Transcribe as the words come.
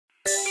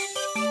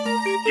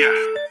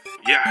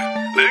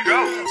Yeah, let go.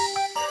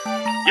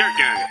 Your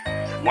game.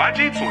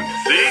 YG26.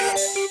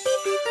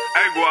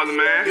 Hey,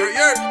 GwallaMan.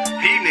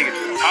 These niggas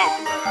just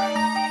talk about it.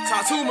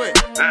 Talk too much.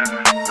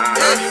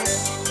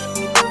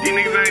 These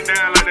niggas ain't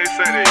down like they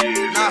say they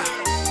is. Nah.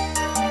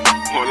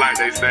 Or like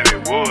they say they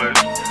would.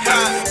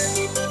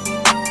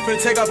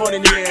 Finna take up on the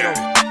nigga.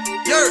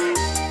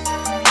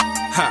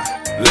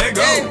 Let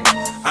go.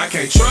 I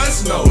can't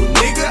trust no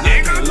nigga.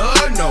 I can't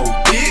love no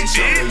bitch.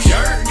 I'm a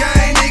yerk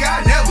gang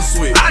nigga.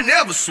 I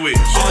never switch.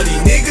 All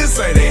these niggas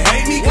say they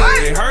hate me cause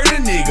they heard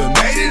a nigga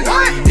made it. All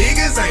these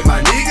niggas ain't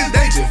my niggas.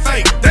 They just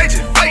fake. They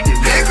just fake it,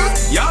 nigga.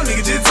 Y'all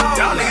niggas just talk.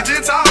 Y'all niggas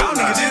just talk. Y'all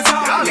niggas just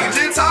talk. Y'all niggas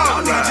just talk.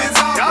 Y'all niggas just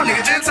talk. Y'all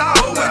niggas just talk.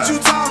 But what you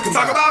talking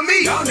Talk about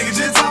me. Y'all niggas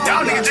just talk.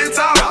 Y'all niggas just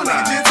talk. Y'all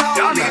niggas just talk.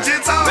 Y'all niggas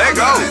just talk. Let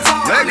go.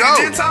 Let go.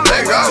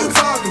 Let go.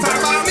 Talk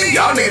about me.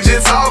 Y'all niggas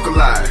just talk a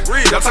lot.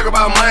 Y'all talk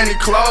about money,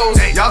 clothes.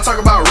 Y'all talk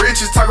about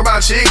riches, talk about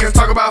chickens,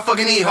 talk about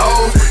fucking these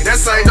hoes. That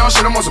same dumb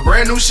shit, I'm on some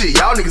brand new shit.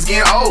 Y'all niggas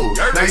getting old.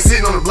 Now you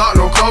sitting on the block,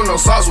 no clothes, no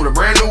socks, with a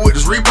brand new with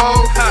this repo.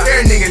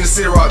 Every nigga in the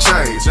city rock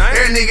change.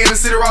 Every nigga in the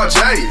city rock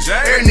J's.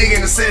 Every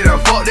nigga in the city done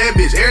fuck that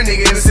bitch. Every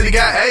nigga in the city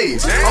got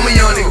AIDS. I'm a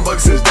young nigga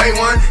buck since day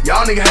one.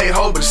 Y'all nigga hate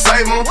hoes, but you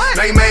save them.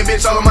 Now you main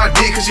bitch all on my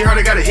dick cause she heard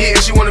I got a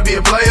hit and she wanna be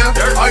a player.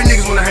 All you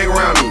niggas wanna hang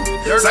around me.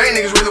 Same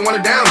niggas really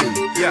wanna down me.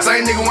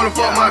 Same nigga wanna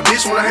fuck my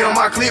bitch, wanna hate on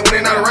my clique when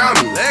they not around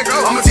me.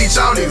 I'ma teach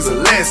y'all niggas a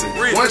lesson.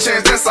 One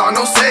chance, that's all,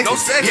 no second.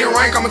 Get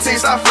rank, I'ma teach,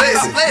 stop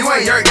flexing. You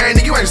ain't your gang,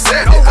 nigga, you ain't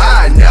accepted.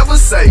 I never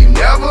say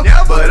never,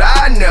 but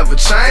I never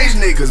change.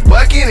 Niggas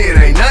bucking, it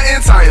ain't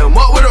nothing. Tie him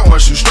up with an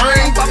orange shoe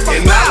string.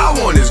 And now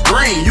I want is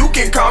green, you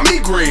can call me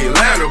Green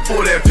Lantern.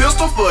 Pull that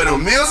pistol for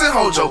them meals and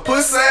hold your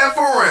pussy ass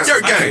for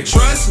ransom. I can't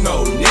trust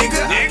no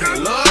nigga, I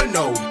can't love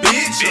no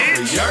bitch. I'm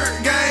a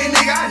yerk gang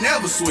nigga, I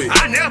never switch.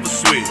 All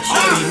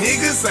these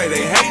niggas say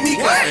they hate me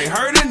cause they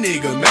heard a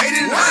nigga made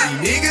it. All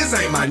these niggas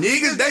ain't my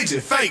niggas, they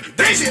just fake it.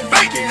 They just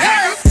fake it,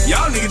 nigga.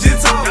 Y'all niggas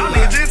just talk. Y'all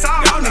niggas just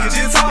talk. Y'all niggas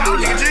just talk. Y'all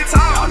niggas just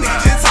talk. Y'all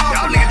niggas just talk.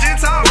 Y'all niggas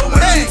just talk. But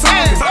what you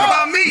talking? Talk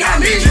about me. Y'all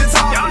niggas just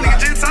talk. Y'all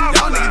niggas just talk.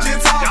 Y'all niggas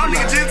just talk. Y'all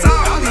niggas just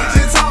talk. Y'all niggas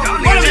just talk. Y'all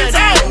niggas just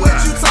talk. But what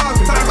you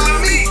talking? Talk about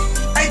me.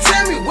 Hey,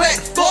 tell me what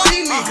for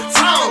these niggas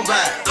talking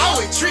about.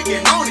 Always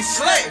tricking on these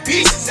slut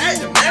bitches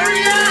at the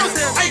Marriott.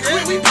 Hey,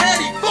 quit, we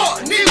petty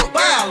fuck nigga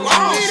by a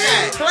long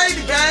shot. Play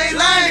the game,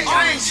 lame,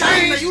 I ain't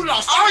changed. You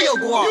lost all your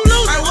guap.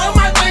 Hey, what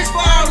my thanks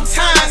for all the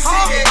time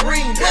see that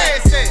green day.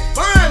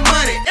 Burn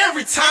money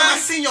every time I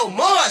see your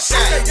mud shot.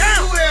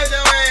 You held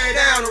your ass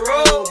down the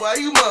road, boy,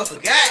 you must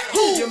forgot.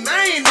 Your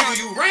main nigga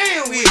you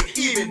ran with,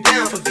 even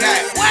down forgot.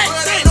 What?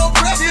 But ain't no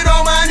pressure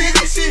on my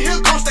nigga, shit here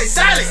gon' stay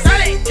silent.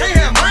 Can't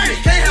have money,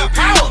 can't have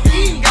power,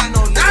 he ain't got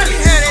no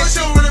knowledge. That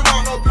shit really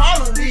want no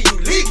problem, leave you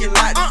leaking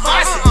like the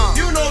faucet.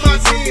 You know my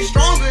team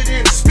stronger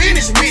than the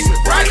spinach mix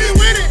with broccoli.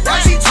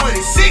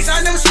 YG26,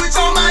 I never switch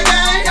on my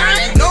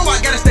game. You know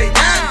I gotta stay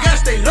down, you gotta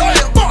stay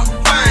loyal.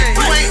 Fine,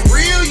 you ain't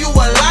real, you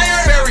a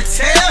liar. Fairy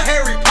tale,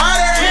 Harry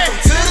Potter. Come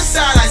to the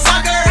side like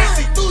soccer. I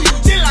see through you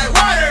just like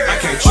water. I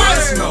can't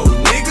trust no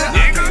nigga,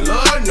 I can't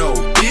love no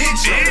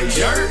bitch. I'm a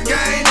yerk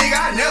gang nigga,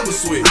 I never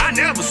switch.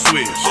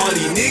 All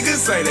these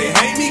niggas say they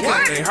hate me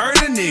cause they heard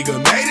a nigga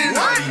made it.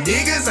 All these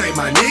niggas ain't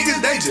my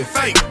niggas, they just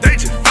fake. They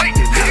just fake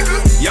it, nigga.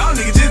 Y'all